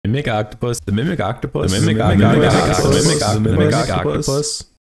mimic octopus, the mimic octopus, the mimic octopus, the mimic octopus.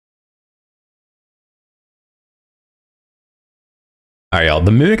 Alright y'all,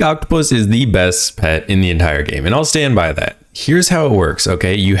 the mimic octopus is the best pet in the entire game, and I'll stand by that. Here's how it works,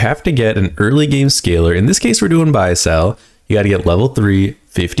 okay? You have to get an early game scaler. In this case, we're doing buy sell. You got to get level 3,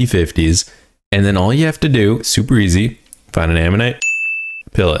 50/50s, and then all you have to do, super easy, find an ammonite,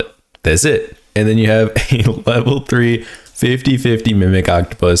 pill it. That's it. And then you have a level 3 50/50 mimic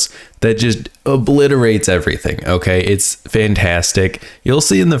octopus that just obliterates everything, okay? It's fantastic. You'll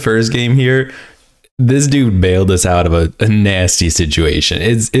see in the first game here, this dude bailed us out of a nasty situation.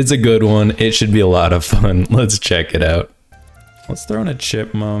 It's a good one. It should be a lot of fun. Let's check it out. Let's throw in a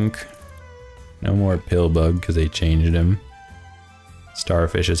chipmunk. No more pillbug because they changed him.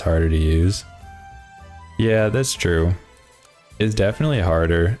 Starfish is harder to use. Yeah, that's true. It's definitely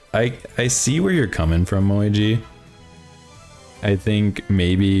harder. I see where you're coming from, Moiji. I think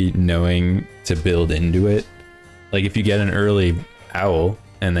maybe knowing to build into it. Like if you get an early owl,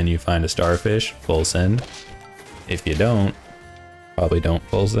 and then you find a starfish, full send. If you don't, probably don't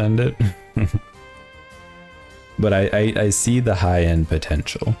full send it. But I see the high end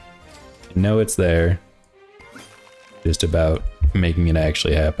potential. I know it's there. Just about making it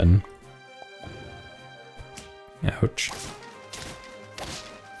actually happen. Ouch.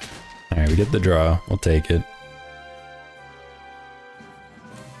 Alright, we get the draw. We'll take it.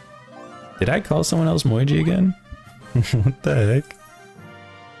 Did I call someone else Moiji again? What the heck?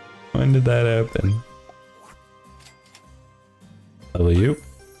 When did that happen? Level you.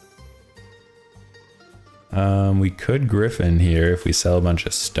 We could Griffin here if we sell a bunch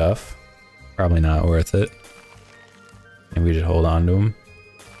of stuff. Probably not worth it. And we just hold on to him.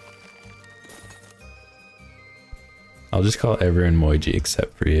 I'll just call everyone Moiji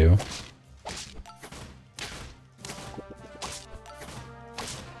except for you.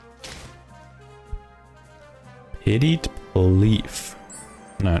 Pitied Leaf.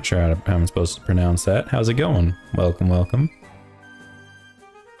 Not sure how I'm supposed to pronounce that. How's it going? Welcome, welcome.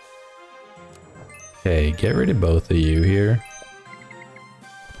 Okay, get rid of both of you here.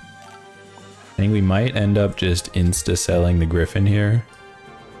 I think we might end up just insta-selling the Griffin here.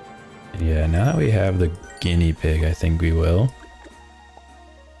 And yeah, now that we have the guinea pig, I think we will.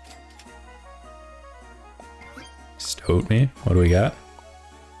 Stoat me. What do we got?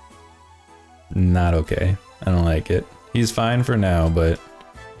 Not okay. I don't like it. He's fine for now, but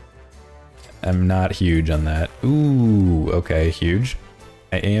I'm not huge on that. Ooh, okay, huge.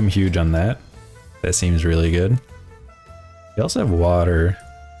 I am huge on that. That seems really good. We also have water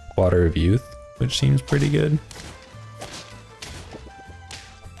of youth, which seems pretty good.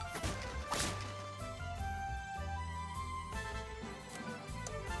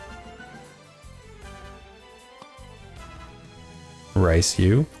 Rice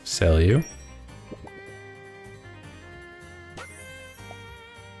you, sell you.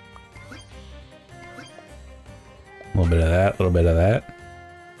 A little bit of that, a little bit of that.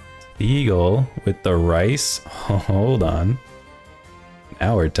 Eagle with the rice. Oh, hold on.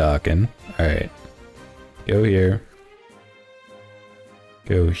 Now we're talking. Alright. Go here.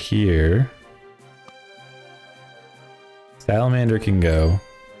 Go here. Salamander can go.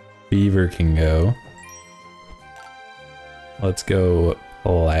 Beaver can go. Let's go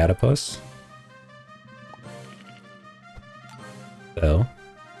platypus. Sell.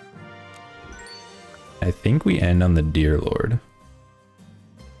 I think we end on the Deer Lord.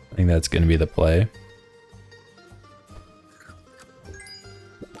 I think that's going to be the play.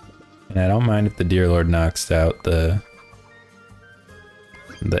 And I don't mind if the Deer Lord knocks out the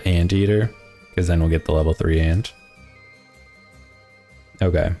Anteater, because then we'll get the level 3 ant.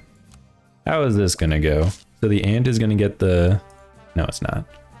 Okay. How is this going to go? So the ant is going to get the... No, it's not.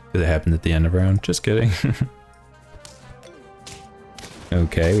 Because it happened at the end of round. Just kidding.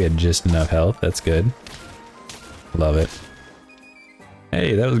 Okay, we had just enough health. That's good. Love it.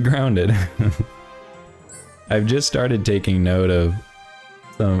 Hey, that was grounded. I've just started taking note of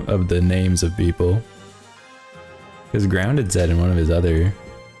some of the names of people. Because Grounded said in one of the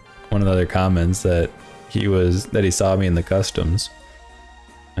other comments that he saw me in the customs.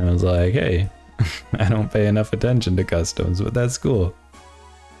 And I was like, hey, I don't pay enough attention to customs, but that's cool.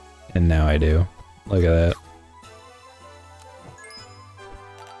 And now I do. Look at that.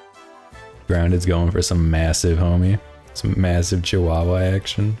 Grounded's going for some massive homie. Some massive chihuahua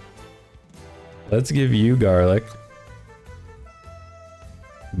action. Let's give you garlic.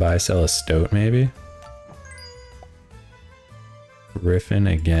 Buy, sell a stoat maybe. Griffin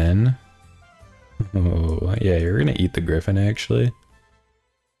again. Oh, yeah, you're gonna eat the Griffin actually.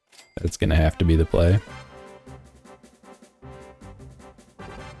 That's gonna have to be the play.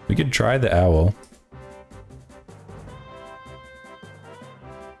 We could try the owl.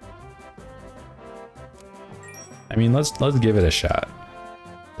 I mean, let's give it a shot.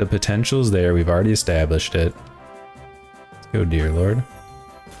 The potential's there. We've already established it. Let's go, Deer Lord.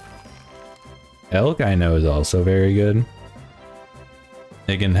 Elk, I know, is also very good.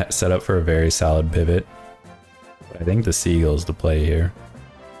 It can set up for a very solid pivot. But I think the seagull's the play here.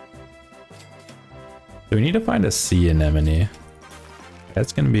 So we need to find a sea anemone.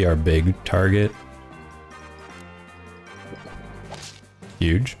 That's going to be our big target.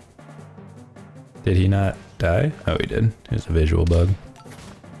 Huge. Did he not die? Oh, he did. Here's a visual bug.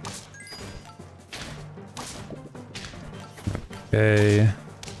 Okay.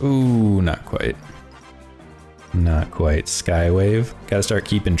 Ooh, not quite. Not quite. Skywave. Gotta start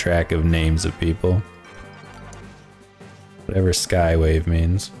keeping track of names of people. Whatever Skywave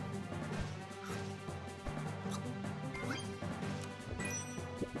means.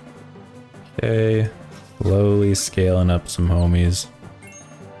 Okay. Slowly scaling up some homies.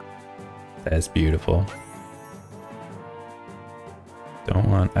 That's beautiful. Don't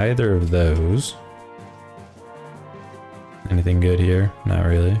want either of those. Anything good here? Not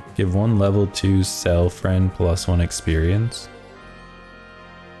really. Give one level 2 cell friend plus 1 experience.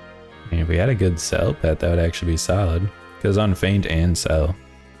 I mean, if we had a good cell pet, that would actually be solid. Goes on faint and cell.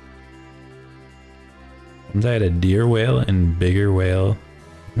 Sometimes I had a deer whale and bigger whale.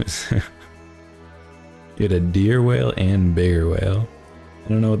 You had a deer whale and bigger whale. I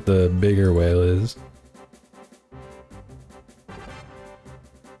don't know what the bigger whale is.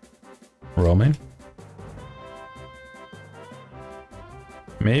 Roll me?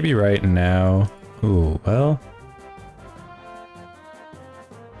 Maybe right now. Ooh, well.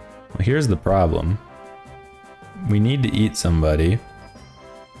 Here's the problem. We need to eat somebody.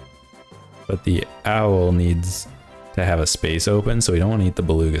 But the owl needs to have a space open, so we don't want to eat the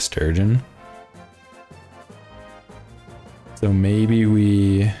beluga sturgeon. So maybe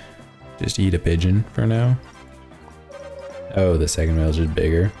we just eat a pigeon for now. Oh, the second whale's just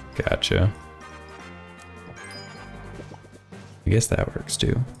bigger. Gotcha. I guess that works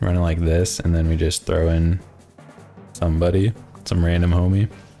too. Run it like this, and then we just throw in somebody, some random homie.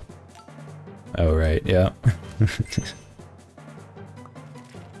 Oh, right, yeah.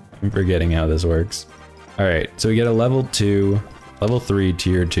 I'm forgetting how this works. Alright, so we get a level 2, level 3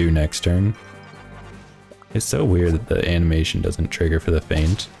 tier 2 next turn. It's so weird that the animation doesn't trigger for the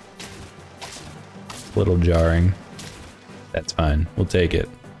faint. It's a little jarring. That's fine, we'll take it.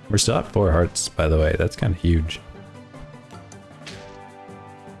 We're still at 4 hearts, by the way, that's kind of huge.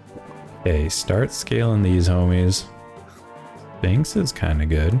 Okay, start scaling these homies. Sphinx is kind of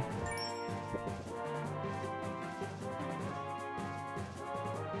good.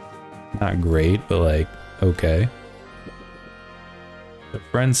 Not great, but like, okay. The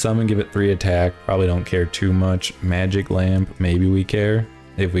friend summon, give it 3 attack. Probably don't care too much. Magic lamp, maybe we care.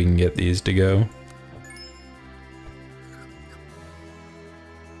 If we can get these to go.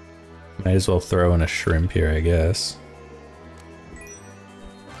 Might as well throw in a shrimp here, I guess.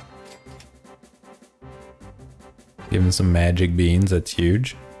 Give him some magic beans, that's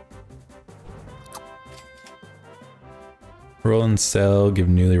huge. Roll and sell, give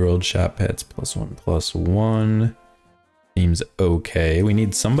newly rolled shop pets +1/+1. Seems okay. We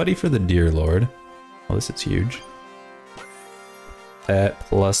need somebody for the Deer Lord. Well, this is huge. That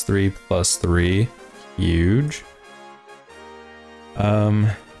 +3/+3. Huge.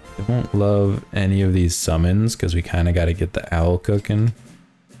 I won't love any of these summons because we kind of got to get the owl cooking.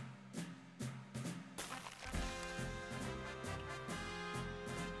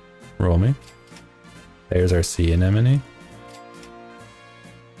 Roll me. There's our sea anemone.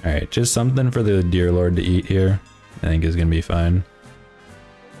 Alright, just something for the Deer Lord to eat here. I think is gonna be fine.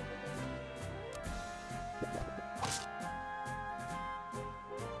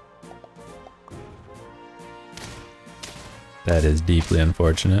 That is deeply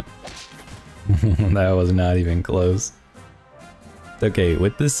unfortunate. That was not even close. Okay,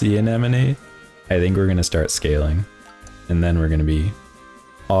 with the sea anemone, I think we're gonna start scaling. And then we're gonna be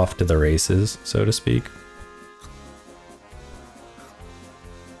off to the races, so to speak.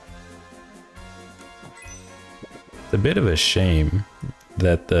 It's a bit of a shame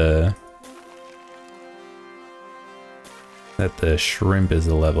that the shrimp is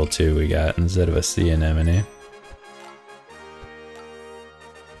the level 2 we got instead of a sea anemone.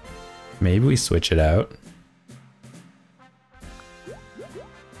 Maybe we switch it out.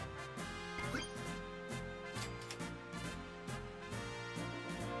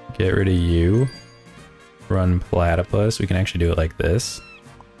 Get rid of you. Run platypus. We can actually do it like this.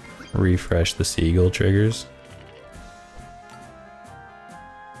 Refresh the seagull triggers.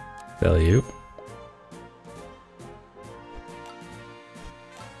 Sell you.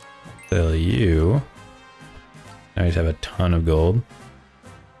 Sell you. I just have a ton of gold.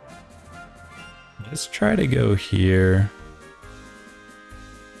 Let's try to go here.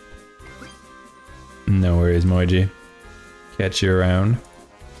 No worries, Moiji. Catch you around.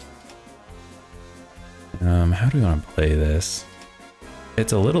 How do we want to play this?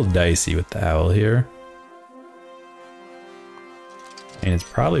 It's a little dicey with the owl here. And it's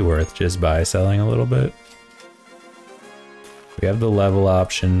probably worth just buy selling a little bit. We have the level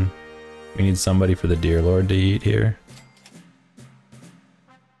option. We need somebody for the Deer Lord to eat here.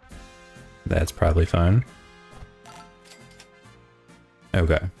 That's probably fine.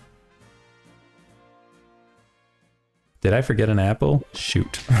 Okay. Did I forget an apple?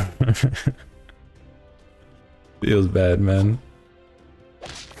 Shoot. Feels bad, man.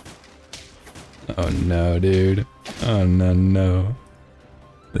 Oh no, dude. Oh no, no.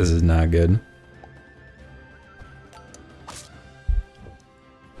 This is not good.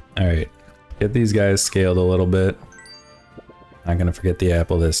 Alright. Get these guys scaled a little bit. Not gonna forget the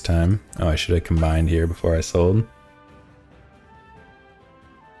apple this time. Oh, I should have combined here before I sold.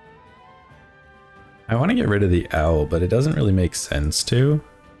 I want to get rid of the owl, but it doesn't really make sense to.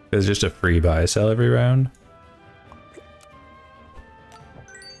 It's just a free buy sell every round.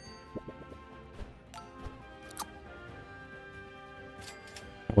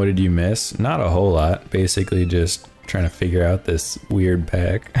 What did you miss? Not a whole lot. Basically just trying to figure out this weird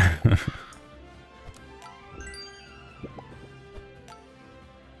pack.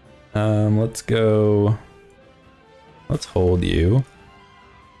 Let's go. Let's hold you.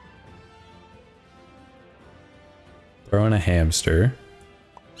 Throw in a hamster.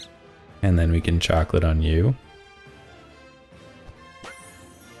 And then we can chocolate on you.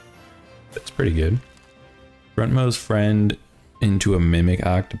 That's pretty good. Frontmost friend into a mimic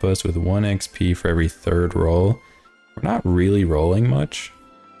octopus with 1 XP for every third roll. We're not really rolling much.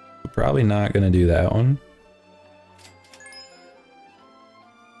 We're probably not going to do that one.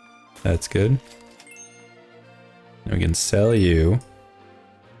 That's good. And we can sell you.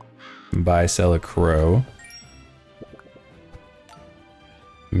 Buy, sell a crow.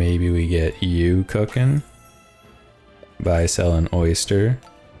 Maybe we get you cooking. Buy, sell an oyster.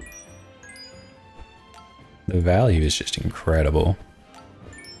 The value is just incredible.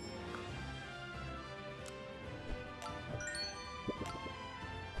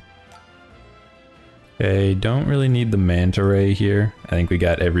 Okay, don't really need the manta ray here. I think we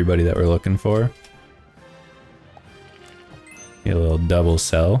got everybody that we're looking for. Get a little double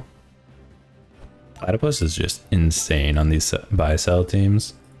sell. Platypus is just insane on these buy sell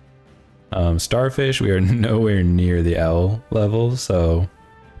teams. Starfish, we are nowhere near the owl level, so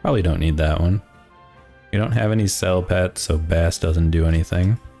probably don't need that one. We don't have any sell pets, so bass doesn't do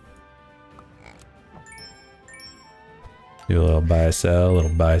anything. Do a little buy sell, a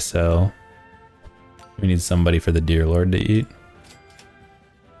little buy sell. We need somebody for the Deer Lord to eat.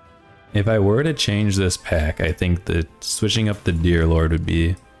 If I were to change this pack, I think that switching up the Deer Lord would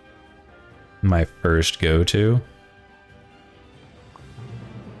be my first go-to.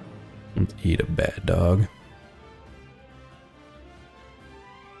 Let's eat a bad dog.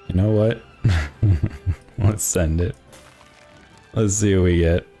 You know what? Let's send it. Let's see what we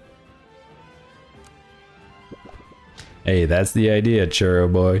get. Hey, that's the idea,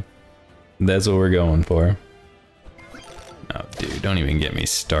 churro boy. That's what we're going for. Oh, dude, don't even get me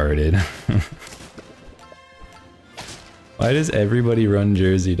started. Why does everybody run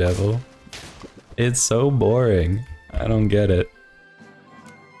Jersey Devil? It's so boring. I don't get it.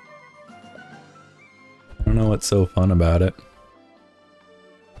 I don't know what's so fun about it.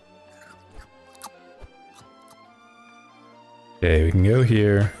 Okay, we can go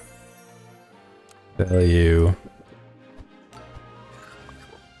here. Value.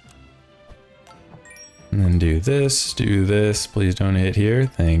 And then do this, please don't hit here,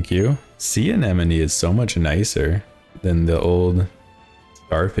 thank you. Sea anemone is so much nicer than the old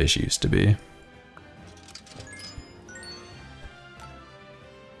starfish used to be.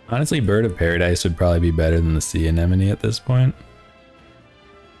 Honestly, Bird of Paradise would probably be better than the sea anemone at this point.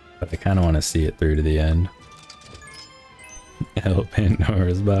 But I kind of want to see it through to the end. El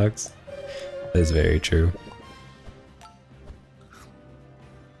Pandora's box. That's very true.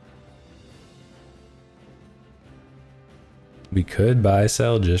 We could buy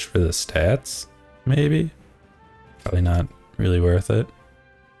sell just for the stats, maybe. Probably not really worth it.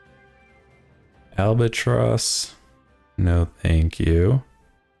 Albatross, no thank you.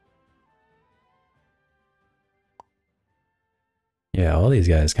 Yeah, all these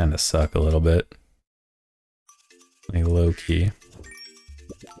guys kind of suck a little bit. Like low key.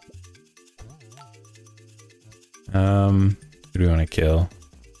 Who do we want to kill?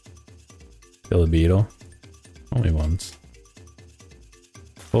 Kill a beetle? Only once.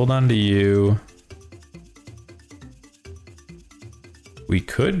 Hold on to you. We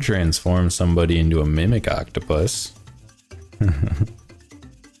could transform somebody into a mimic octopus.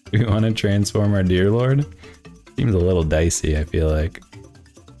 We want to transform our deer lord? Seems a little dicey, I feel like.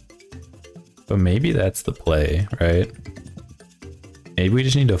 But maybe that's the play, right? Maybe we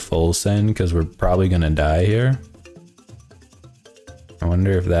just need to full send because we're probably gonna die here. I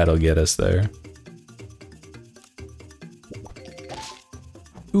wonder if that'll get us there.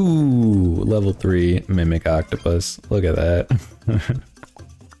 Ooh, level 3 mimic octopus. Look at that.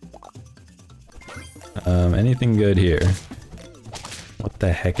 Anything good here? What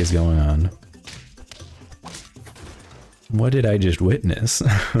the heck is going on? What did I just witness?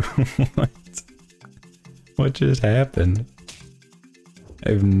 What? What just happened? I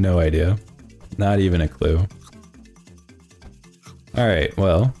have no idea. Not even a clue. Alright,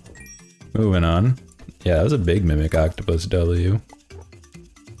 well, moving on. Yeah, that was a big mimic octopus W.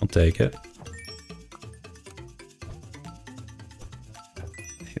 I'll take it.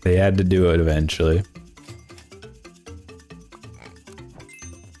 They had to do it eventually.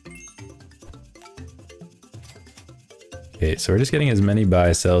 Okay, so we're just getting as many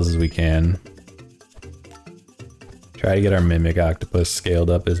buy sells as we can. Try to get our mimic octopus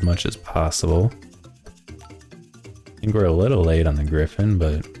scaled up as much as possible. I think we're a little late on the griffin,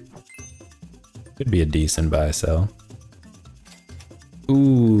 but could be a decent buy sell.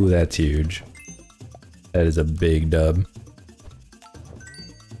 Ooh, that's huge. That is a big dub.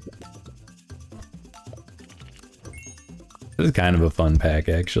 This is kind of a fun pack,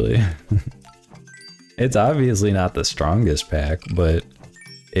 actually. It's obviously not the strongest pack, but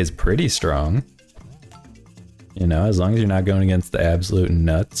it's pretty strong. You know, as long as you're not going against the absolute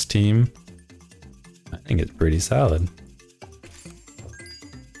nuts team, I think it's pretty solid.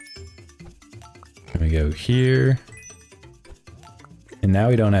 There we go here. And now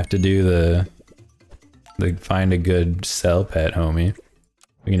we don't have to do the find a good sell pet homie.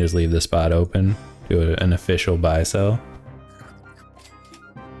 We can just leave the spot open, do an official buy sell.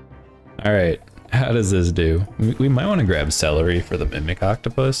 Alright, how does this do? We might want to grab celery for the mimic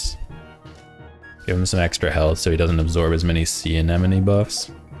octopus. Give him some extra health so he doesn't absorb as many sea anemone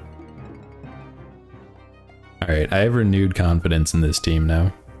buffs. Alright, I have renewed confidence in this team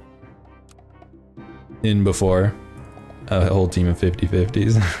now. In before, a whole team of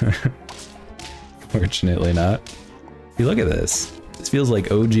 50-50s. Fortunately not. See, look at this. This feels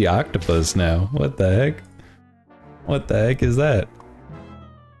like OG Octopus now. What the heck? What the heck is that?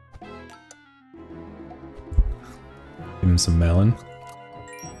 Give him some melon.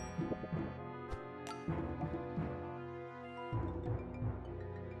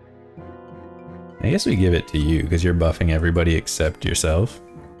 I guess we give it to you because you're buffing everybody except yourself.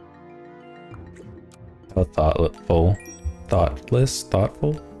 How thoughtful. Thoughtless?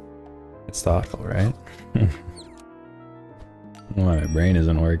 Thoughtful? It's thoughtful, right? Why my brain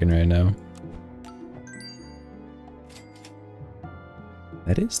isn't working right now.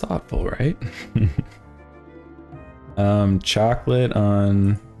 That is thoughtful, right? Chocolate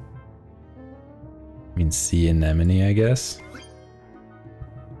on... I mean, sea anemone, I guess.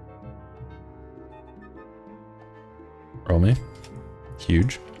 Roll me.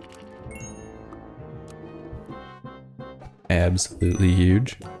 Huge. Absolutely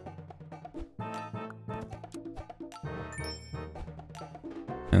huge.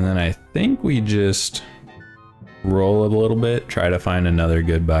 And then I think we just roll a little bit, try to find another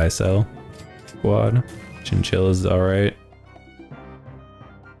good buy sell squad. Chinchilla's alright.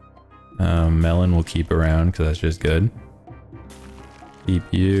 Melon we'll keep around because that's just good. Keep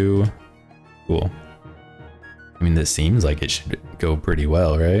you. Cool. I mean, this seems like it should go pretty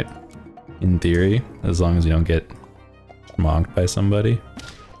well, right? In theory, as long as you don't get monked by somebody.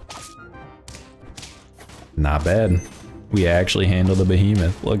 Not bad. We actually handled the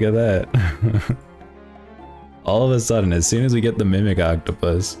behemoth. Look at that. All of a sudden, as soon as we get the mimic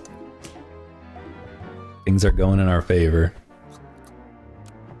octopus, things are going in our favor.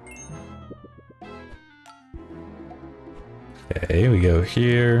 Okay, we go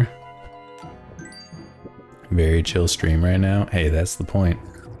here. Very chill stream right now. Hey, that's the point.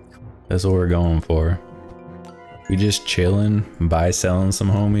 That's what we're going for. We just chilling, buy selling some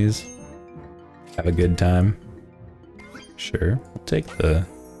homies. Have a good time. Sure, we'll take the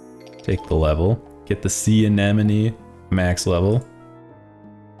level. Get the sea anemone max level.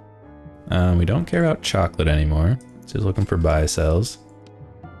 We don't care about chocolate anymore. Just looking for buy sells.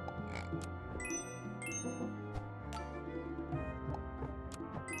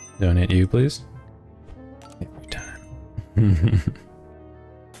 Donate you, please. Every time.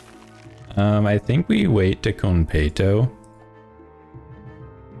 I think we wait to Conpeto.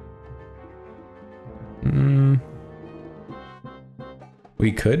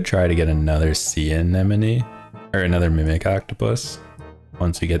 We could try to get another sea anemone, or another mimic octopus,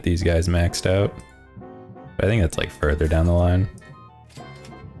 once we get these guys maxed out. But I think that's like further down the line.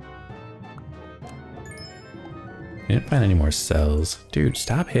 We didn't find any more cells. Dude,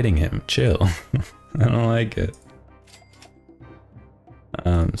 stop hitting him. Chill. I don't like it.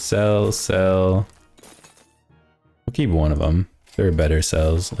 Cell. We'll keep one of them. There are better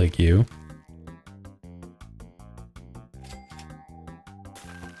cells like you.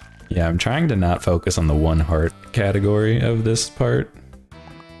 Yeah, I'm trying to not focus on the 1 heart category of this part,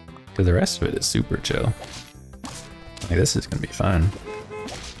 because the rest of it is super chill. Like, this is gonna be fun.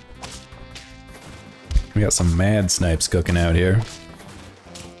 We got some mad snipes cooking out here.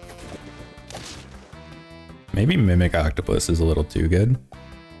 Maybe Mimic Octopus is a little too good?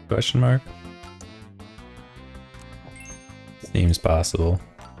 Question mark? Seems possible.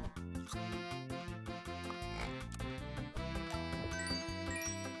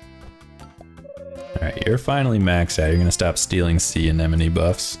 Alright, you're finally maxed out. You're gonna stop stealing sea anemone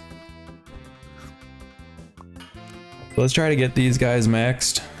buffs. So let's try to get these guys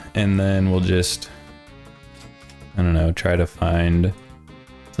maxed, and then we'll just, I don't know, try to find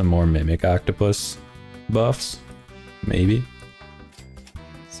some more Mimic Octopus buffs, maybe.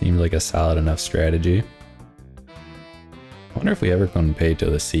 Seems like a solid enough strategy. I wonder if we ever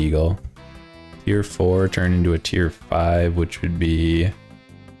Conpeto the Seagull. Tier 4 turn into a tier 5, which would be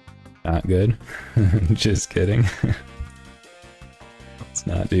not good. Just kidding. Let's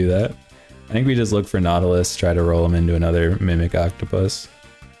not do that. I think we just look for Nautilus, try to roll him into another Mimic Octopus.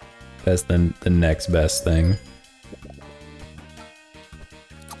 That's the next best thing.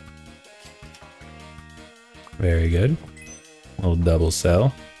 Very good. Little double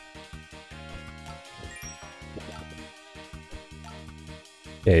cell.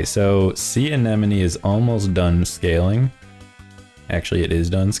 Okay, so sea anemone is almost done scaling. Actually, it is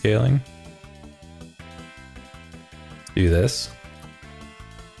done scaling. Let's do this.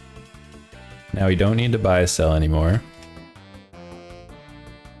 Now we don't need to buy a cell anymore.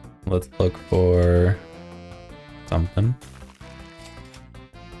 Let's look for something.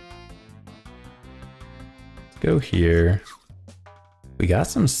 Let's go here. We got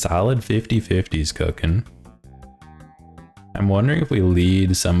some solid 50-50s cooking. I'm wondering if we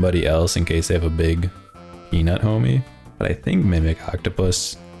lead somebody else in case they have a big peanut homie. But I think Mimic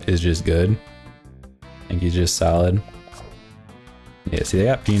Octopus is just good. I think he's just solid. Yeah, see, they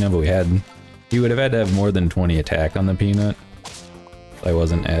got peanut, but he would have had to have more than 20 attack on the peanut. So I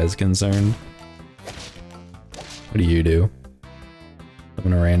wasn't as concerned. What do you do?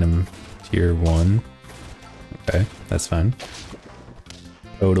 I'm a random tier 1. Okay, that's fine.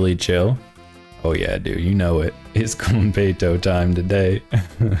 Totally chill. Oh yeah, dude, you know it. It's Conpeto time today.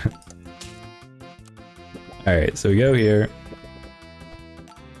 Alright, so we go here.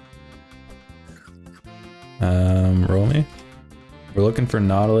 Roll me. We're looking for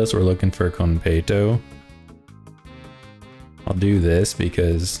Nautilus, we're looking for Conpeto. I'll do this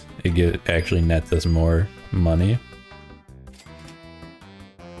because it actually nets us more money.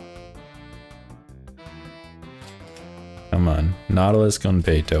 Come on. Nautilus,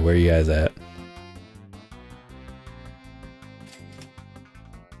 Conpeto, where are you guys at?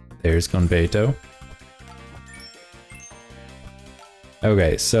 There's Conpeto.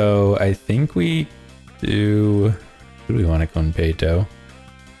 Okay, so I think we do... Who do we want to Conpeto?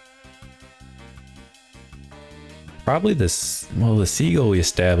 Probably this... Well, the seagull we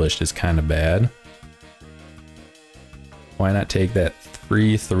established is kind of bad. Why not take that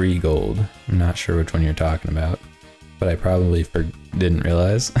 3 gold? I'm not sure which one you're talking about, but I probably didn't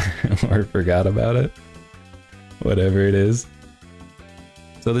realize or forgot about it. Whatever it is.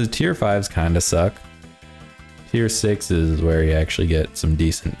 So the tier 5s kind of suck. Tier 6 is where you actually get some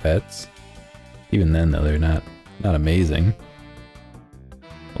decent pets. Even then though, they're not amazing.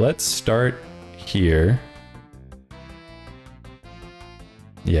 Let's start here.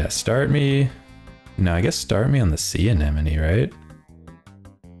 Yeah, start me... No, I guess start me on the sea anemone, right?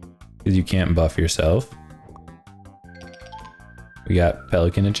 Because you can't buff yourself. We got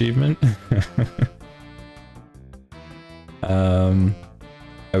Pelican achievement.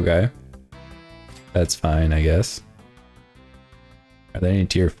 Okay. That's fine, I guess. Are there any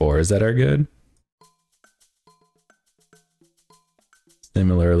tier 4s that are good?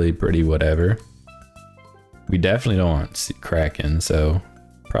 Similarly, pretty whatever. We definitely don't want Kraken, so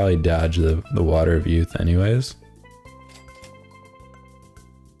probably dodge the Water of Youth anyways.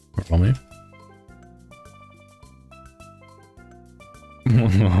 Roll me.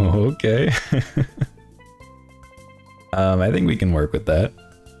 Okay. I think we can work with that.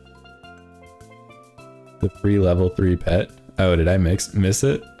 The free level 3 pet. Oh, did I miss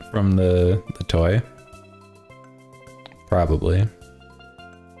it from the toy? Probably.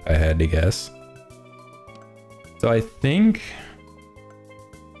 I had to guess. So I think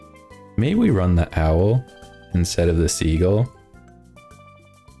maybe we run the owl instead of the seagull.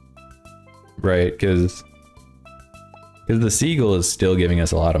 Right, because the seagull is still giving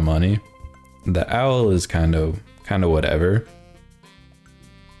us a lot of money. The owl is kind of whatever.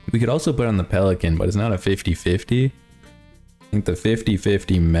 We could also put on the pelican, but it's not a 50-50. I think the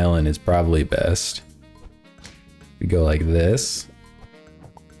 50-50 melon is probably best. We go like this.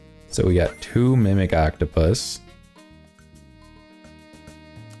 So we got 2 mimic octopus.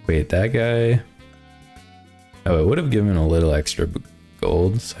 Wait, that guy... Oh, it would have given a little extra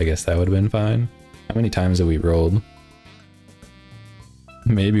gold, so I guess that would have been fine. How many times have we rolled?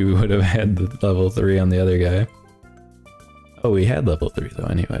 Maybe we would have had the level 3 on the other guy. Oh, we had level 3 though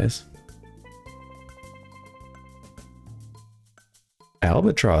anyways.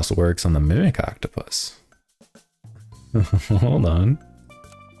 Albatross works on the mimic octopus. Hold on.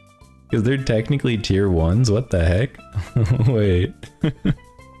 Because they're technically tier 1s, what the heck? Wait.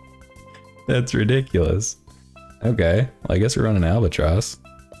 That's ridiculous. Okay, well I guess we're running albatross.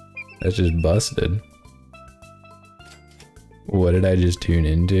 That's just busted. What did I just tune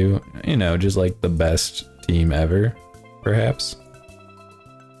into? You know, just like the best team ever, perhaps.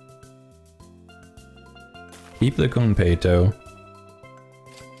 Keep the Conpeto.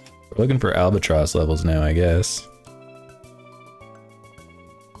 We're looking for albatross levels now, I guess.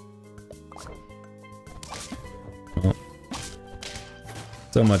 Well,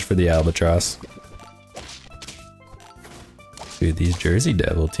 so much for the albatross. Dude, these Jersey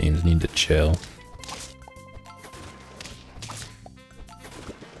Devil teams need to chill.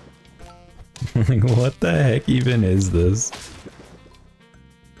 Like, what the heck even is this?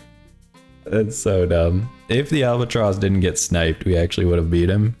 That's so dumb. If the albatross didn't get sniped, we actually would have beat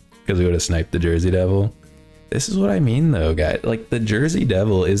him, because we would have sniped the Jersey Devil. This is what I mean though, guys. Like, the Jersey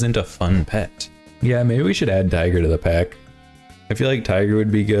Devil isn't a fun pet. Yeah, maybe we should add Tiger to the pack. I feel like Tiger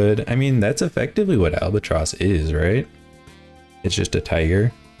would be good. I mean, that's effectively what albatross is, right? It's just a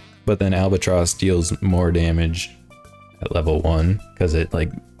tiger, but then albatross deals more damage at level 1 because it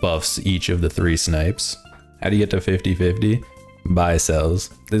like buffs each of the 3 snipes. How do you get to 50-50? Buy sells.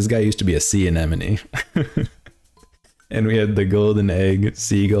 This guy used to be a sea anemone. And we had the golden egg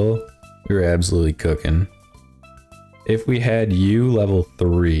seagull. We were absolutely cooking. If we had you level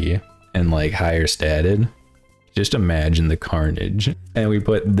 3 and like higher statted, just imagine the carnage. And we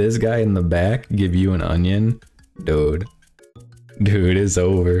put this guy in the back, give you an onion. Dude, it's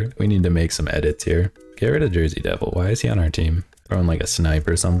over. We need to make some edits here. Get rid of Jersey Devil. Why is he on our team? Throwing like a snipe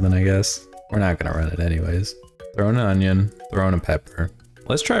or something, I guess. We're not gonna run it anyways. Throw in an onion, throw in a pepper.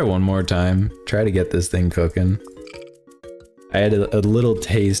 Let's try one more time. Try to get this thing cooking. I had a little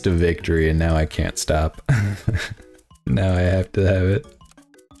taste of victory and now I can't stop. Now I have to have it.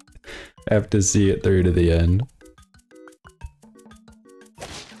 I have to see it through to the end.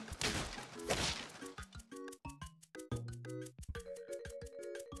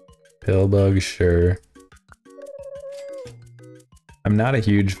 Pillbug, sure. I'm not a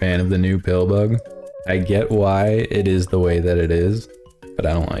huge fan of the new Pillbug. I get why it is the way that it is, but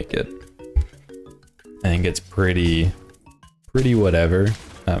I don't like it. I think it's pretty whatever.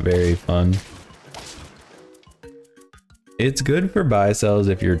 Not very fun. It's good for buy sells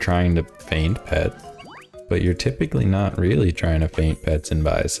if you're trying to feint pets, but you're typically not really trying to feint pets in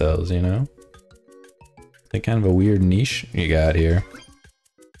buy sells, you know? It's like kind of a weird niche you got here.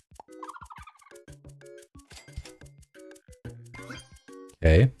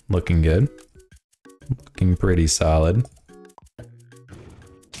 Okay, looking good. Looking pretty solid.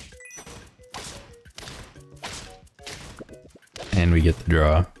 And we get the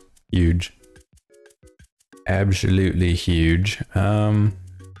draw. Huge. Absolutely huge. I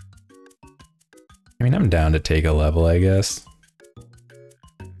mean, I'm down to take a level, I guess.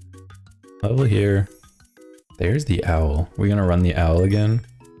 Level here. There's the owl. We're gonna run the owl again?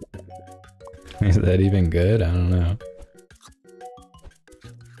 Is that even good? I don't know.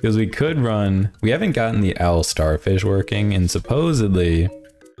 Because we could run... We haven't gotten the owl starfish working, and supposedly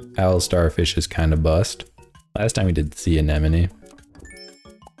owl starfish is kind of bust. Last time we did sea anemone.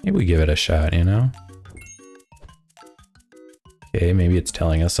 Maybe we give it a shot, you know? Okay, maybe it's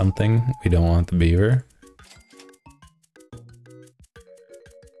telling us something. We don't want the beaver.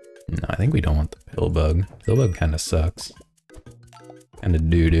 No, I think we don't want the pillbug. Pillbug kind of sucks. Kind of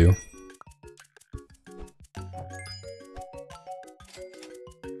doo-doo.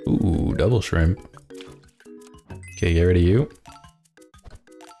 Ooh. double shrimp. Okay, get rid of you.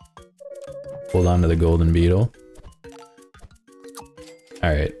 Hold on to the golden beetle.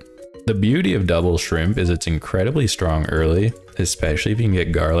 Alright. The beauty of double shrimp is it's incredibly strong early, especially if you can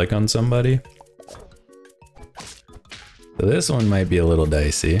get garlic on somebody. So this one might be a little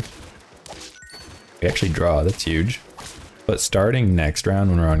dicey. We actually draw, that's huge. But starting next round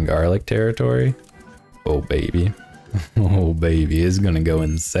when we're on garlic territory, oh baby. Oh baby, it's gonna go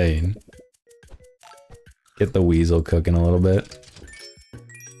insane. Get the weasel cooking a little bit.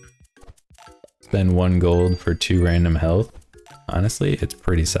 Spend 1 gold for 2 random health. Honestly, it's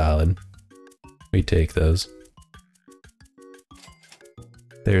pretty solid. We take those.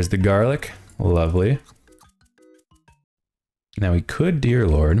 There's the garlic. Lovely. Now we could Deer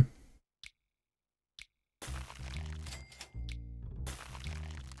Lord.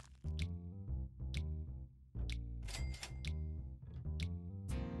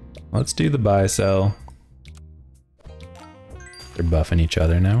 Let's do the buy sell. They're buffing each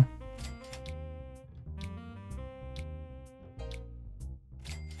other now.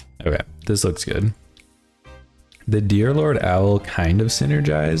 Okay, this looks good. The Deer Lord Owl kind of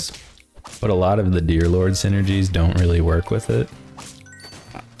synergize, but a lot of the Deer Lord synergies don't really work with it.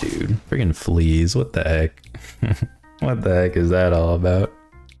 Dude, friggin' fleas, what the heck? What the heck is that all about?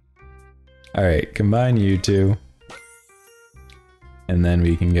 Alright, combine you two. And then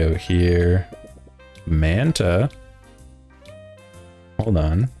we can go here. Manta. Hold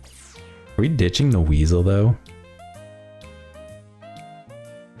on. Are we ditching the weasel though?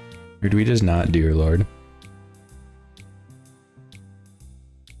 Or do we just not Deer Lord?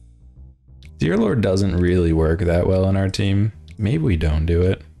 Deer Lord doesn't really work that well on our team. Maybe we don't do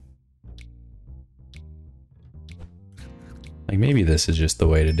it. Like maybe this is just the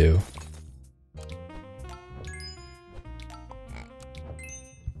way to do.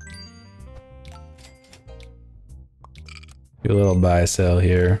 Do a little buy sell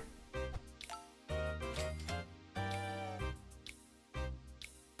here.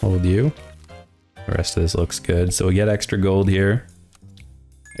 Hold you. The rest of this looks good. So we get extra gold here.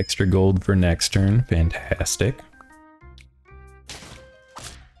 Extra gold for next turn. Fantastic.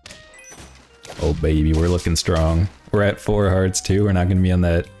 Oh baby, we're looking strong. We're at 4 hearts too. We're not going to be on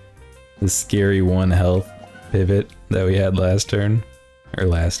the scary 1 health pivot that we had last turn. Or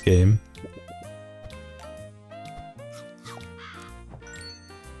last game.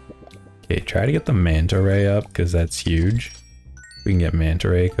 Okay, try to get the manta ray up because that's huge. We can get manta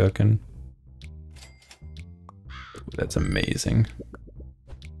ray cooking. That's amazing.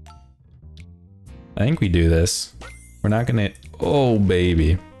 I think we do this. We're not gonna... Oh,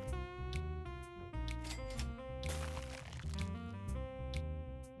 baby.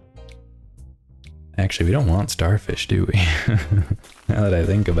 Actually, we don't want starfish, do we? Now that I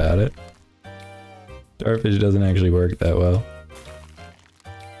think about it. Starfish doesn't actually work that well.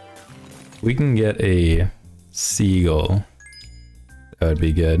 We can get a seagull. That would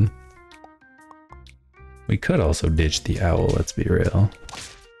be good. We could also ditch the owl, let's be real.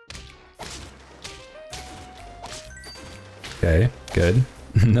 Okay, good.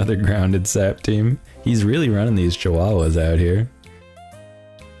 Another grounded sap team. He's really running these chihuahuas out here.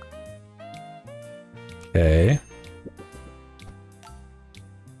 Okay.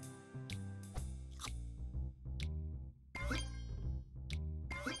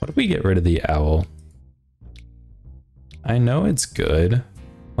 What if we get rid of the owl? I know it's good.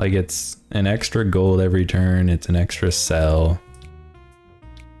 Like it's an extra gold every turn, it's an extra sell.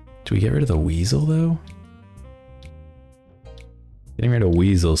 Do we get rid of the weasel though? Getting rid of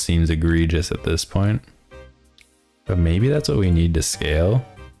weasel seems egregious at this point. But maybe that's what we need to scale.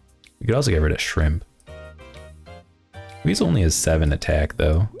 We could also get rid of shrimp. Weasel only has 7 attack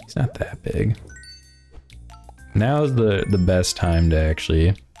though. He's not that big. Now is the best time to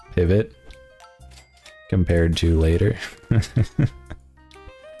actually pivot compared to later.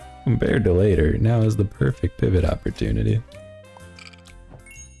 Compared to later, now is the perfect pivot opportunity.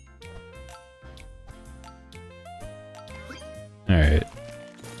 Alright.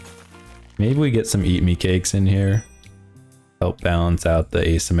 Maybe we get some eat me cakes in here. Help balance out the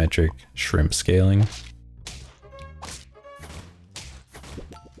asymmetric shrimp scaling.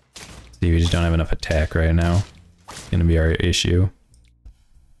 See, we just don't have enough attack right now. It's gonna be our issue.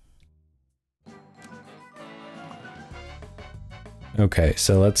 Okay,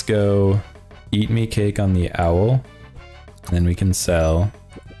 so let's go eat me cake on the owl. And then we can sell.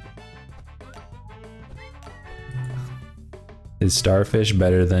 Is starfish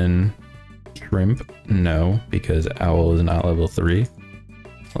better than shrimp? No, because owl is not level 3.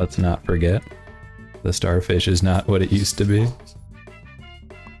 Let's not forget. The starfish is not what it used to be.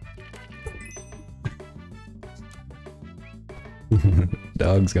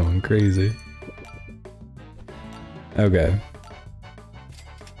 dog's going crazy. Okay.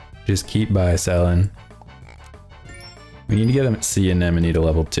 Just keep buy selling. We need to get a sea anemone to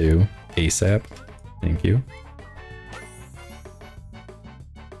level 2 ASAP. Thank you.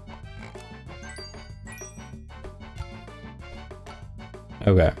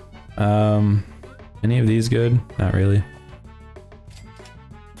 Okay. Any of these good? Not really.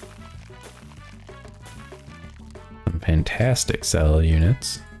 Some fantastic cell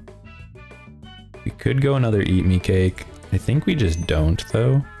units. We could go another eat me cake. I think we just don't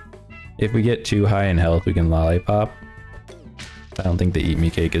though. If we get too high in health, we can lollipop. I don't think the eat me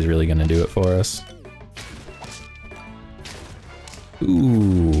cake is really gonna do it for us.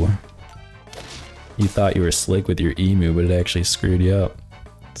 Ooh. You thought you were slick with your emu, but it actually screwed you up.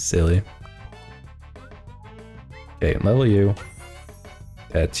 Silly. Okay, level you.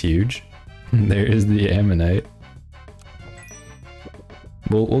 That's huge. There is the ammonite.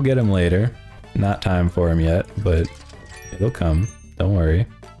 We'll get him later. Not time for him yet, but it'll come. Don't worry.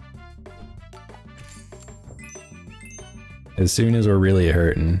 As soon as we're really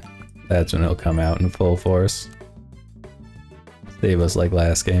hurting, that's when it'll come out in full force. Save us like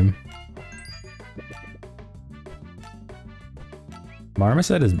last game.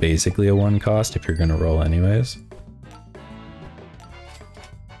 Marmoset is basically a one cost if you're gonna roll anyways.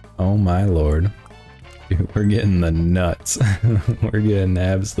 Oh my lord. Dude, we're getting the nuts. We're getting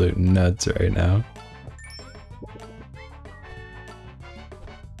absolute nuts right now.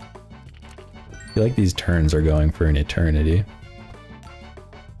 I feel like these turns are going for an eternity.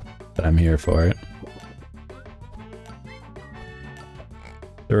 But I'm here for it.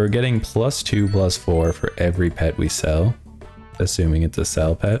 So we're getting +2, +4 for every pet we sell. Assuming it's a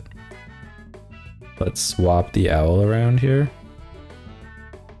sell pet. Let's swap the owl around here.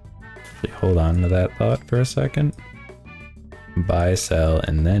 Hold on to that thought for a second. Buy, sell,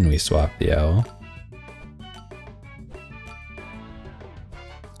 and then we swap the owl.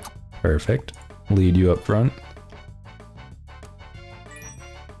 Perfect. Lead you up front.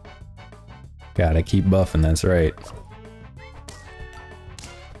 Gotta keep buffing, that's right.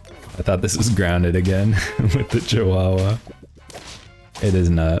 I thought this was grounded again with the Chihuahua. It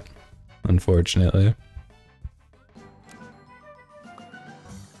is not, unfortunately.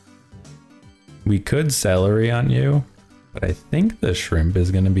 We could celery on you, but I think the shrimp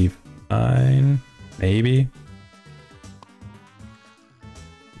is gonna be fine. Maybe.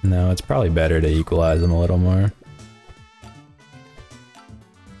 No, it's probably better to equalize them a little more.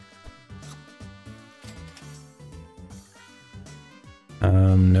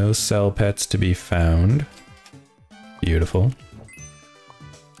 No cell pets to be found. Beautiful.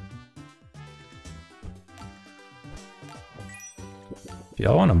 If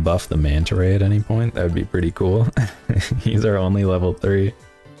y'all want to buff the manta ray at any point, that would be pretty cool. He's our only level 3.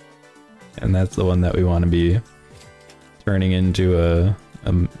 And that's the one that we want to be turning into a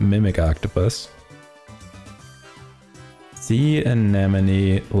mimic octopus. Sea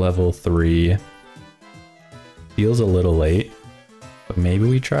anemone level 3. Feels a little late, but maybe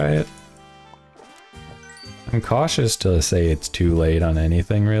we try it. I'm cautious to say it's too late on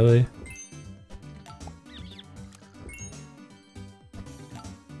anything, really.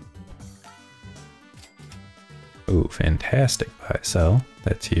 Ooh, fantastic buy sell.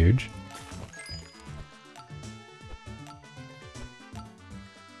 That's huge.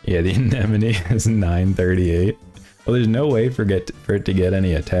 Yeah, the anemone is 938. Well, there's no way for it to get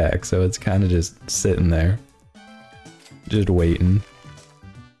any attack, so it's kind of just sitting there. Just waiting.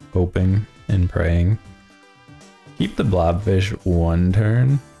 Hoping and praying. Keep the blobfish one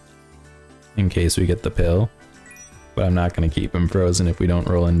turn in case we get the pill, but I'm not going to keep him frozen if we don't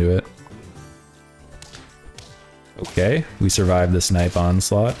roll into it. Okay, we survived the snipe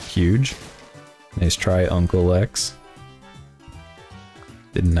onslaught. Huge. Nice try, Uncle Lex.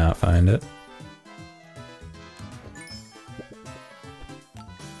 Did not find it.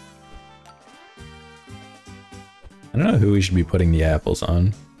 I don't know who we should be putting the apples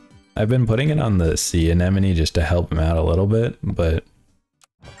on. I've been putting it on the sea anemone just to help him out a little bit, but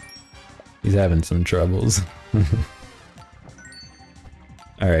he's having some troubles.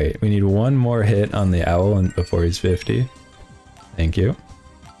 Alright, we need one more hit on the owl before he's 50. Thank you.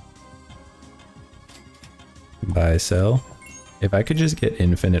 Buy, sell. If I could just get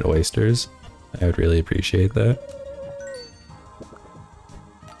infinite oysters, I would really appreciate that.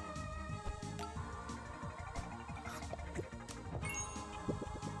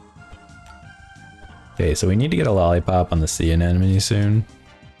 Okay, so we need to get a lollipop on the sea anemone soon.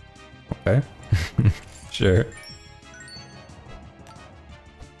 Okay. Sure.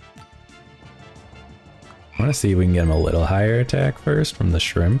 I want to see if we can get him a little higher attack first from the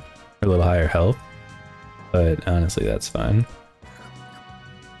shrimp, or a little higher health. But honestly, that's fine.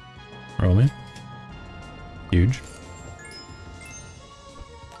 Roll me. Huge.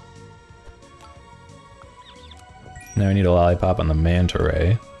 Now we need a lollipop on the manta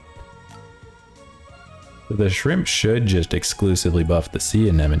ray. So the shrimp should just exclusively buff the sea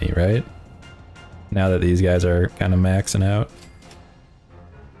anemone, right? Now that these guys are kind of maxing out.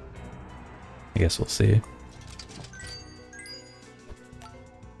 I guess we'll see.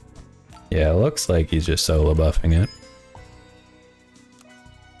 Yeah, it looks like he's just solo buffing it.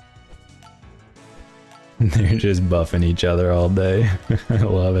 They're just buffing each other all day. I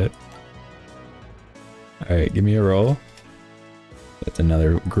love it. Alright, give me a roll. That's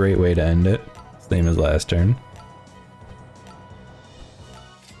another great way to end it. Same as last turn.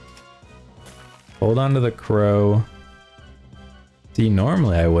 Hold on to the crow. See,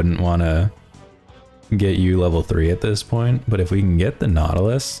 normally I wouldn't want to get you level 3 at this point, but if we can get the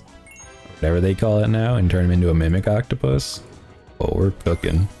Nautilus, whatever they call it now, and turn him into a mimic octopus, oh, we're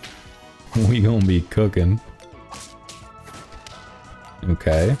cooking. We gonna be cooking.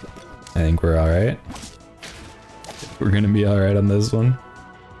 Okay, I think we're alright. We're gonna be alright on this one.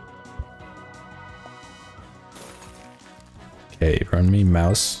 Okay, run me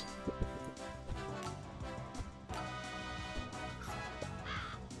mouse.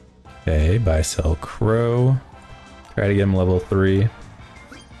 Okay, buy sell crow. Try to get him level 3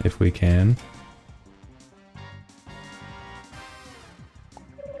 if we can.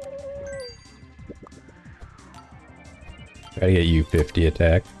 Try to get you 50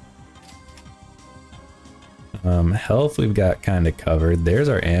 attack. Health we've got kind of covered. There's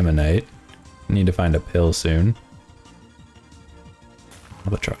our ammonite. Need to find a pill soon.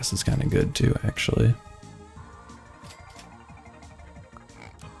 Albatross is kind of good too, actually.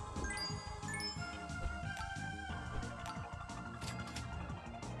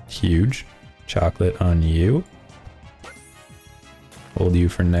 Huge. Chocolate on you. Hold you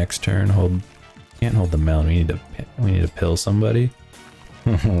for next turn. Hold. Can't hold the melon. We need to pill somebody.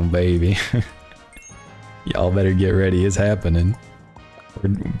 Oh baby. Y'all better get ready. It's happening. We're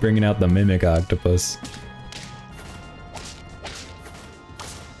bringing out the mimic octopus.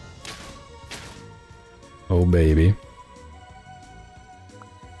 Oh baby.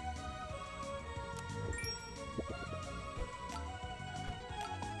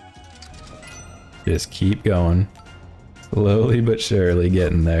 Just keep going. Slowly but surely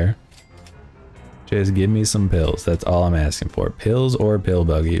getting there. Just give me some pills. That's all I'm asking for. Pills or pill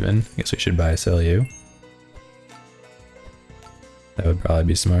bug even. Guess we should buy sell you. That would probably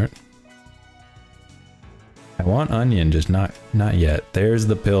be smart. I want onion, just not yet. There's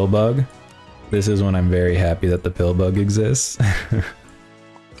the pill bug. This is when I'm very happy that the pill bug exists.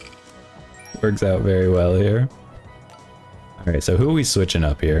 Works out very well here. Alright, so who are we switching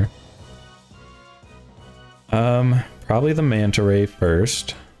up here? Probably the manta ray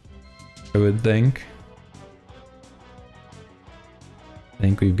first, I would think. I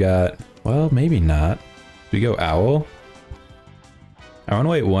think we've got, well, maybe not. Do we go owl? I want to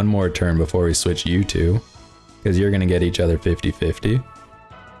wait one more turn before we switch you two, because you're going to get each other 50-50.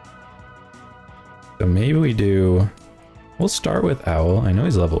 So maybe we do, we'll start with owl. I know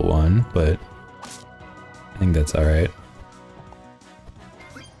he's level 1, but I think that's alright.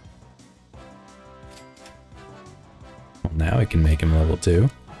 Now I can make him level 2.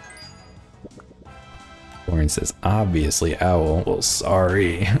 Warren says, obviously owl. Well,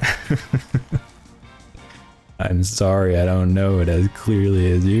 sorry. I'm sorry, I don't know it as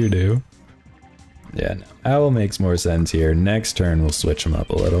clearly as you do. Yeah, no. Owl makes more sense here. Next turn, we'll switch him up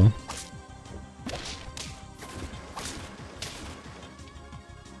a little.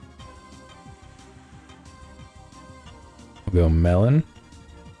 We'll go melon.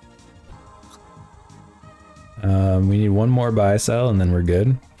 We need one more buy sell and then we're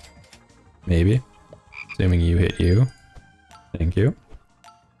good. Maybe. Assuming you hit you. Thank you.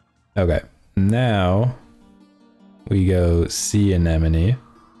 Okay. Now we go sea anemone.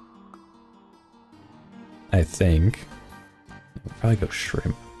 I think. We'll probably go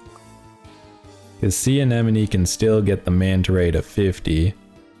shrimp. Because sea anemone can still get the manta ray to 50.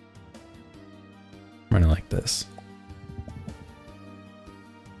 Running like this.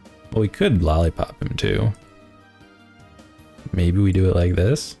 Well, we could lollipop him too. Maybe we do it like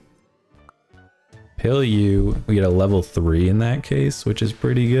this. Pill you, we get a level 3 in that case, which is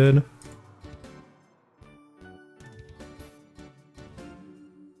pretty good.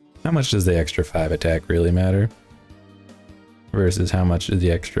 How much does the extra 5 attack really matter? Versus how much does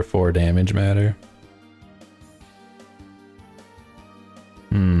the extra 4 damage matter?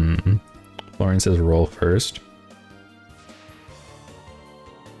 Lauren says roll first.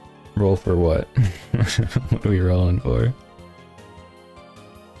 Roll for what? What are we rolling for?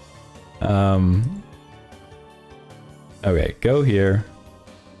 Okay, go here.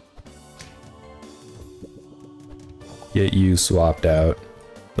 Get you swapped out.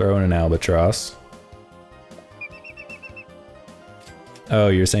 Throw in an albatross. Oh,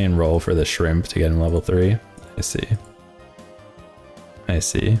 you're saying roll for the shrimp to get in level 3? I see. I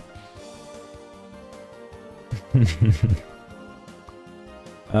see.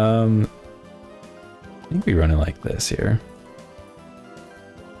 I think we run it like this here.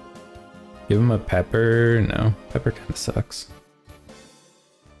 Give him a pepper. No, pepper kind of sucks.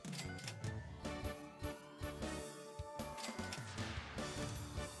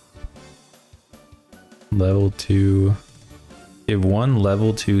 Level 2. Give one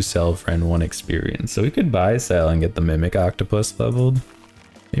level 2 sell friend 1 experience. So we could buy sell and get the mimic octopus leveled.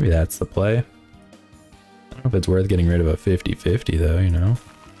 Maybe that's the play. I don't know if it's worth getting rid of a 50-50 though, you know.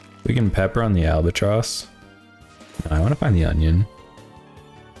 We can pepper on the albatross. No, I want to find the onion.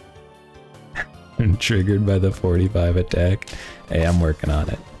 I'm triggered by the 45 attack. Hey, I'm working on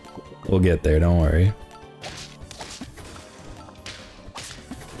it. We'll get there, don't worry.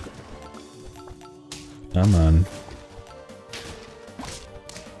 Come on.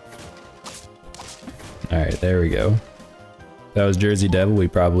 Alright, there we go. If that was Jersey Devil, we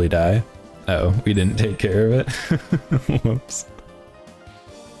probably die. Uh oh, we didn't take care of it. Whoops.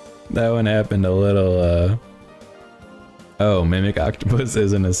 That one happened a little, Oh, Mimic Octopus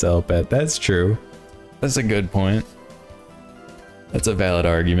isn't a cell pet. That's true. That's a good point. That's a valid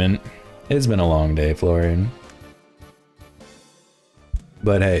argument. It's been a long day, Florian.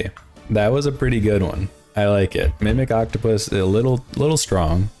 But hey, that was a pretty good one. I like it. Mimic Octopus, a little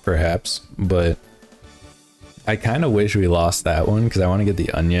strong, perhaps, but I kind of wish we lost that one because I want to get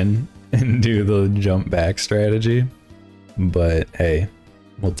the onion and do the jump back strategy. But hey,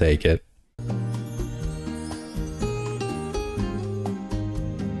 we'll take it.